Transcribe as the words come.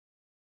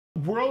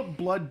World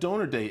Blood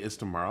Donor Day is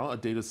tomorrow, a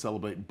day to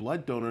celebrate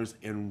blood donors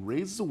and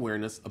raise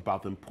awareness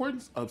about the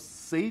importance of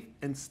safe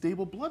and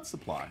stable blood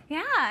supply.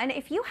 Yeah, and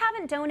if you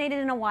haven't donated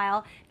in a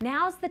while,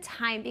 now's the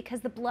time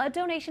because the blood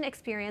donation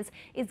experience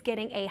is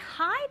getting a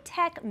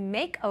high-tech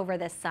makeover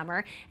this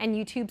summer. And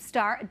YouTube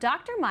star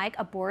Dr. Mike,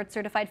 a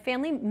board-certified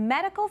family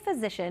medical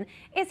physician,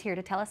 is here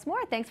to tell us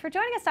more. Thanks for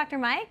joining us, Dr.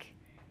 Mike.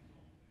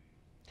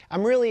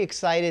 I'm really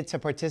excited to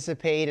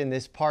participate in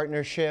this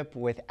partnership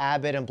with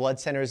Abbott and Blood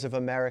Centers of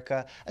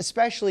America,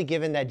 especially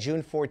given that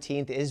June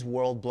 14th is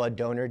World Blood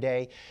Donor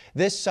Day.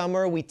 This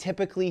summer, we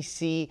typically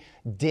see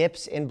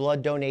dips in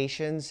blood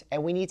donations,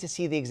 and we need to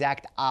see the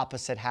exact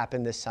opposite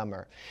happen this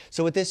summer.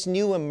 So with this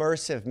new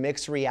immersive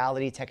mixed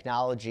reality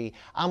technology,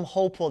 I'm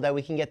hopeful that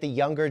we can get the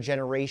younger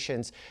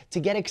generations to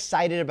get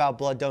excited about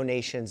blood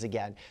donations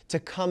again, to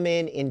come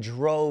in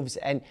droves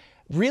and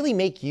really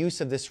make use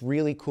of this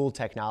really cool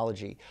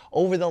technology.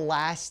 Over the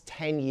last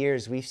 10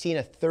 years, we've seen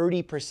a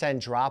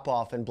 30% drop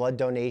off in blood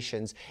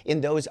donations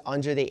in those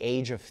under the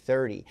age of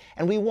 30,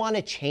 and we want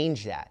to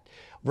change that.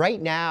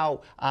 Right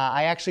now,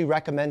 I actually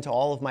recommend to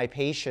all of my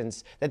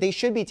patients that they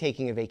should be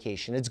taking a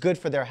vacation. It's good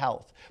for their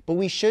health, but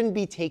we shouldn't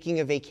be taking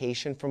a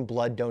vacation from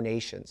blood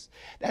donations.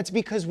 That's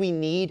because we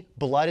need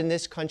blood in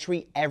this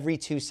country every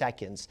 2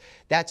 seconds.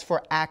 That's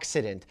for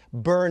accident,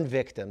 burn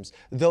victims,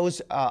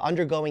 those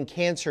undergoing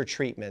cancer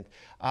treatment.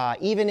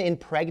 Even in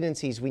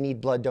pregnancies, we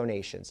need blood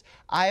donations.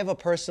 I have a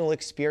personal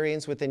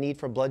experience with the need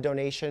for blood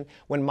donation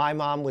when my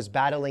mom was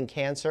battling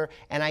cancer,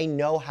 and I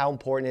know how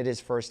important it is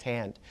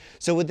firsthand.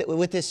 So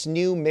with this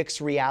new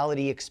mixed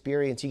reality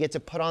experience, you get to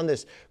put on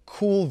this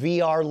cool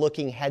VR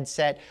looking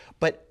headset,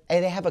 but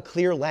they have a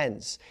clear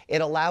lens. It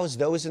allows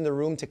those in the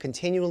room to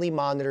continually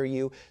monitor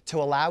you, to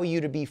allow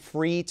you to be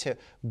free to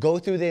go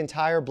through the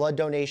entire blood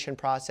donation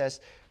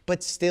process,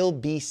 but still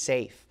be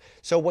safe.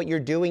 So what you're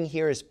doing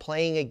here is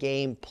playing a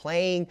game,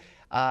 playing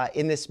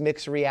in this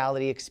mixed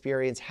reality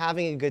experience,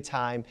 having a good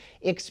time,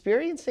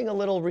 experiencing a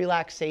little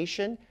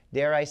relaxation,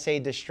 dare I say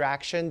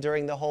distraction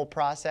during the whole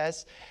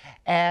process.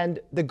 And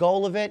the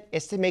goal of it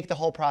is to make the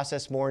whole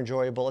process more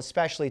enjoyable,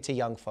 especially to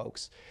young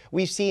folks.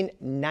 We've seen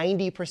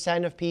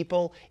 90% of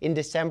people in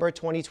December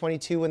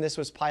 2022, when this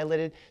was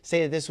piloted,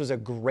 say that this was a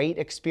great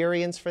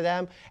experience for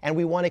them, and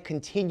we want to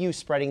continue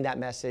spreading that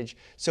message.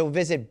 So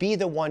visit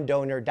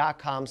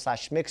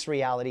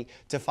BeTheOneDonor.com/mixedreality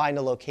to find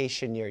a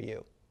location near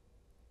you.